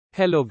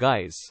Hello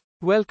guys.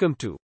 Welcome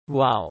to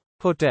Wow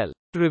Hotel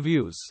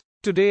Reviews.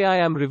 Today I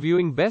am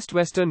reviewing Best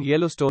Western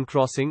Yellowstone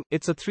Crossing.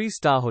 It's a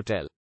 3-star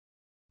hotel.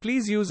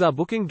 Please use our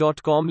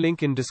booking.com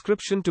link in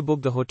description to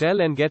book the hotel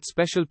and get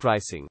special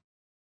pricing.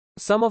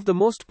 Some of the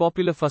most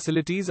popular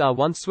facilities are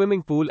one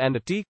swimming pool and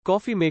a tea,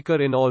 coffee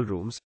maker in all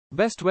rooms.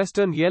 Best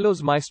Western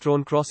Yellows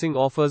Maestrone Crossing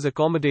offers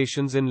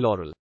accommodations in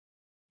Laurel.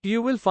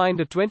 You will find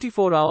a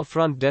 24-hour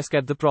front desk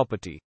at the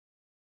property.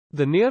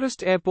 The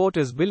nearest airport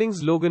is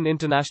Billings Logan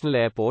International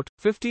Airport,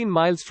 15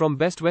 miles from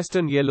Best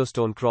Western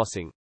Yellowstone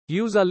Crossing.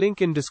 Use our link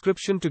in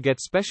description to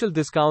get special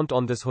discount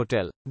on this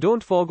hotel.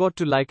 Don't forget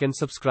to like and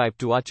subscribe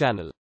to our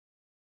channel.